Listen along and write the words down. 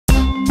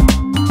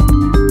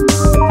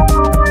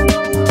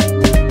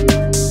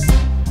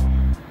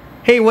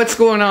Hey, what's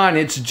going on?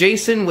 It's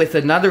Jason with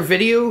another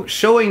video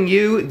showing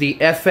you the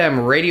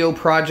FM radio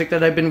project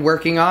that I've been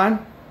working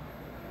on.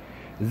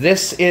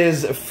 This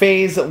is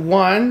phase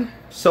 1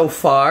 so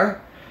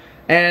far,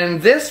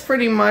 and this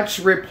pretty much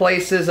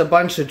replaces a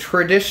bunch of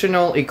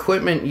traditional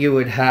equipment you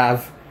would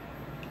have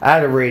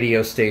at a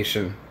radio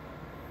station.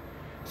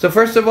 So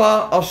first of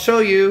all, I'll show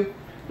you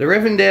the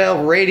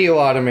Rivendell Radio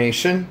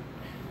Automation.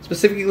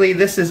 Specifically,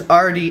 this is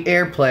RD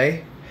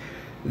AirPlay.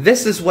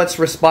 This is what's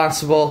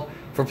responsible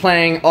for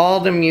playing all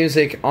the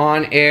music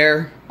on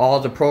air, all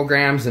the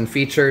programs and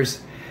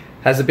features.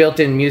 Has a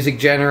built-in music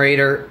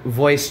generator,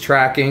 voice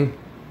tracking.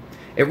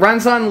 It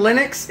runs on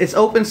Linux, it's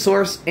open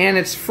source, and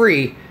it's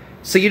free,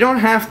 so you don't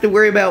have to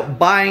worry about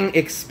buying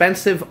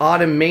expensive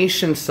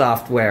automation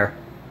software.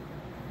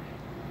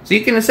 So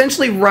you can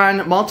essentially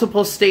run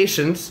multiple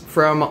stations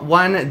from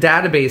one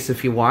database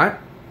if you want.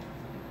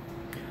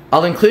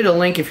 I'll include a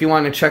link if you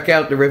want to check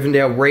out the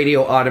Rivendell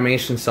Radio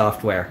Automation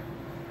Software.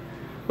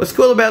 What's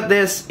cool about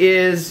this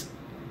is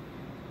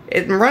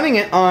I'm running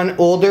it on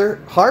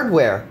older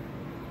hardware.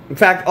 In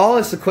fact, all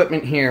this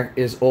equipment here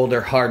is older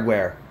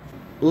hardware.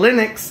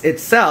 Linux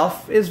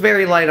itself is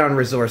very light on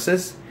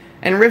resources,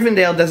 and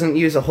Rivendell doesn't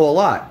use a whole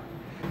lot.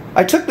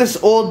 I took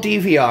this old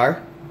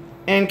DVR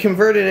and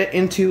converted it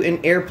into an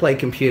AirPlay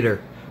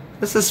computer.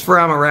 This is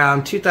from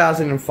around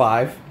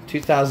 2005,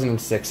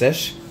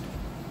 2006-ish.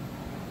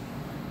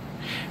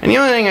 And the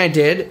only thing I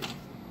did,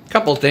 a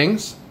couple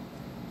things.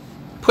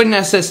 Put an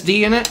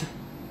SSD in it,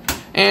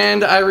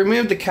 and I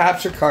removed the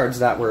capture cards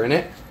that were in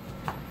it.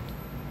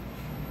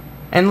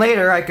 And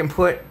later I can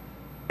put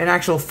an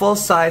actual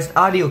full-sized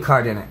audio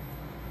card in it.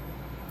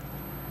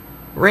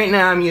 Right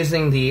now I'm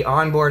using the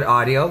onboard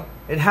audio.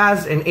 It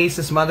has an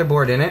Asus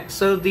motherboard in it,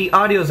 so the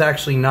audio is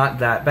actually not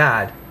that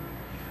bad.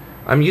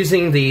 I'm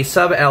using the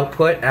sub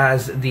output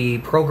as the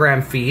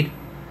program feed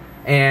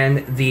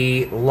and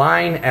the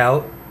line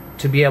out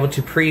to be able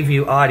to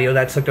preview audio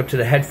that's hooked up to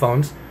the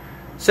headphones.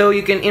 So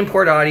you can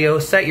import audio,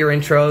 set your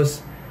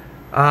intros,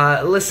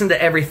 listen to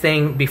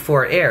everything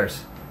before it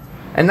airs.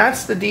 And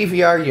that's the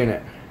DVR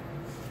unit.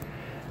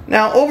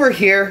 Now over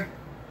here,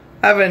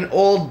 I have an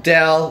old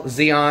Dell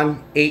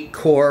Xeon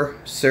 8-core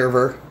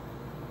server.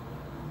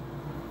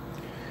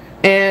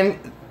 And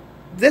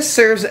this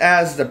serves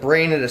as the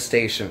brain of the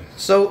station.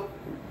 So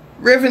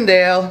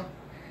Rivendell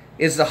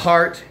is the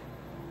heart.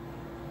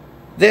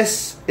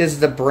 This is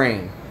the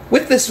brain.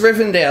 With this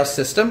Rivendell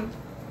system,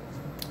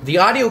 the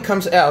audio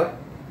comes out,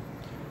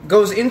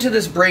 goes into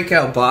this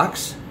breakout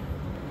box,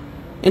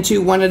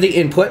 into one of the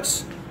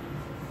inputs,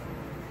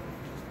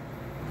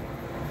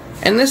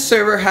 and this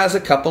server has a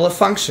couple of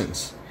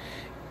functions.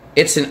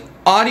 It's an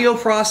audio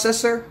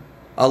processor,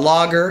 a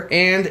logger,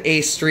 and a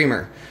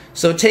streamer.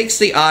 So it takes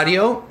the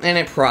audio and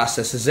it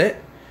processes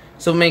it,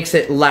 so it makes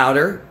it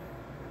louder.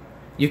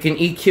 You can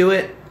EQ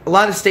it. A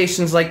lot of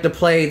stations like to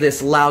play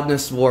this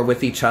loudness war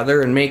with each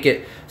other and make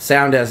it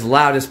sound as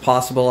loud as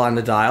possible on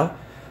the dial.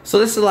 So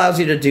this allows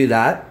you to do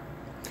that.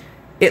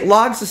 It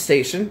logs the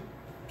station.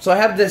 So I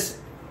have this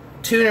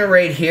tuner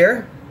right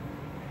here.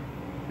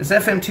 This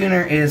FM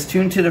tuner is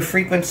tuned to the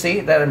frequency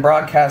that I'm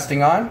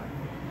broadcasting on.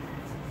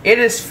 It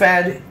is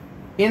fed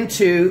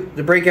into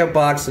the breakout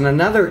box and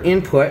another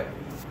input,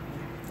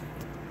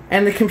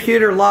 and the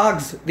computer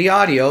logs the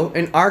audio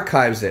and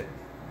archives it.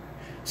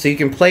 So you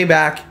can play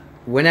back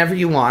whenever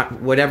you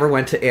want whatever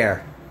went to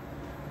air.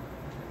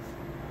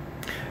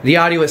 The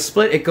audio is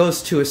split, it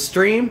goes to a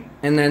stream,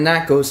 and then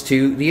that goes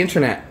to the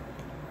internet.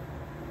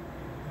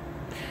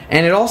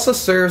 And it also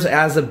serves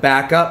as a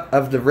backup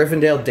of the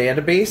Rivendell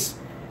database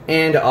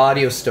and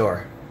audio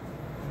store.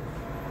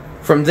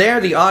 From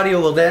there, the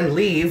audio will then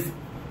leave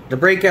the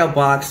breakout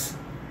box,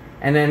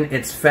 and then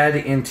it's fed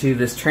into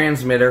this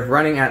transmitter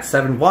running at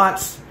 7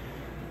 watts.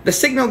 The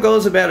signal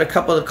goes about a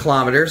couple of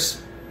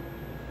kilometers.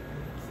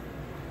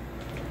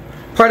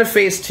 Part of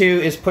phase 2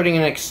 is putting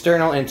an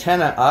external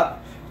antenna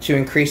up to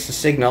increase the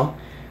signal.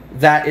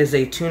 That is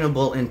a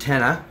tunable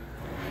antenna.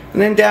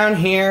 And then down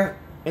here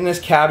in this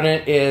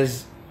cabinet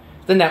is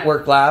the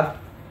network lab.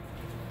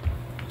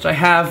 So I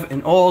have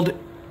an old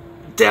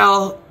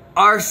Dell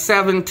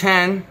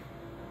R710.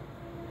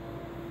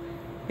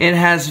 It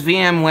has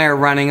VMware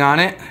running on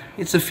it.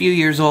 It's a few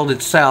years old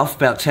itself,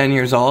 about 10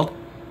 years old.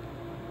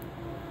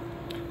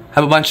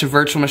 Have a bunch of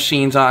virtual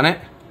machines on it.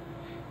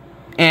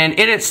 And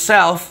it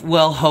itself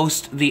will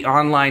host the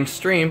online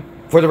stream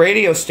for the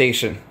radio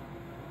station.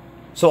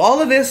 So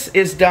all of this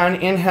is done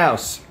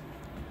in-house.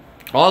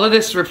 All of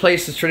this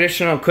replaces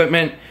traditional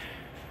equipment.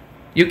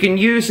 You can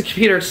use the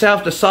computer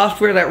itself. The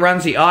software that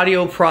runs the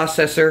audio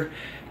processor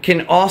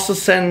can also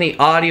send the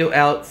audio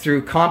out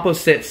through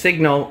composite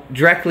signal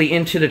directly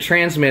into the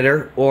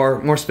transmitter,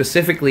 or more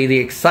specifically the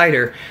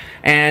exciter,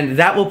 and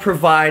that will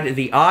provide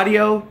the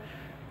audio,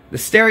 the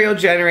stereo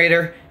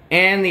generator,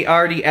 and the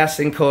RDS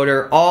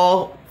encoder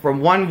all from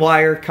one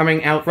wire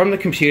coming out from the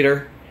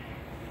computer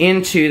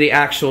into the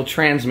actual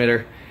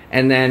transmitter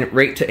and then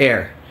right to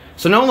air.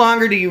 So no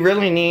longer do you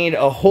really need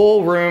a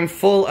whole room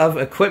full of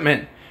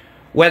equipment,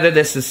 whether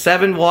this is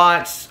 7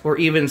 watts or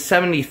even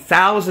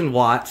 70,000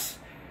 watts.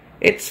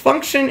 its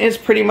function is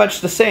pretty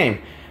much the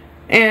same.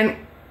 And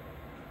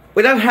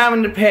without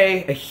having to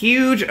pay a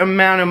huge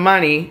amount of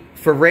money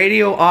for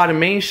radio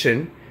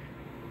automation,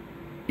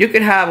 you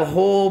could have a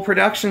whole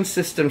production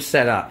system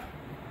set up.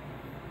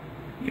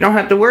 You don't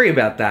have to worry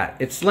about that.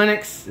 It's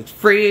Linux, it's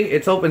free,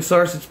 it's open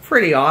source, it's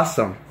pretty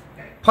awesome.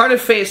 Part of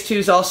phase 2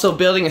 is also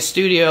building a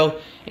studio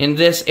in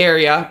this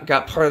area.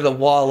 Got part of the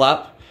wall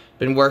up,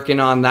 been working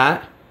on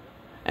that.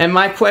 And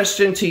my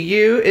question to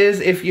you is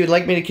if you'd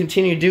like me to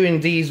continue doing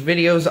these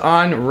videos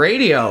on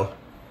radio.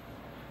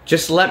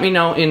 Just let me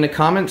know in the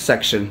comments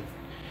section.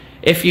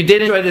 If you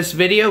did enjoy this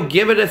video,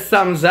 give it a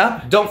thumbs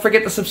up. Don't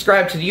forget to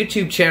subscribe to the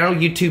YouTube channel,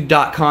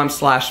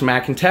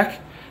 youtube.com/macandtech.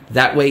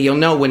 That way you'll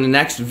know when the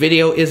next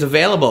video is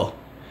available.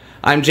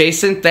 I'm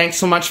Jason. Thanks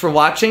so much for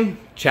watching.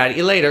 Chat at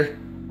you later.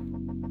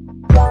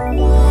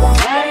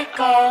 Let it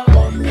go,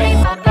 make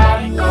my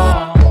body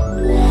go.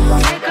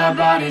 Take our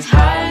bodies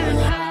high.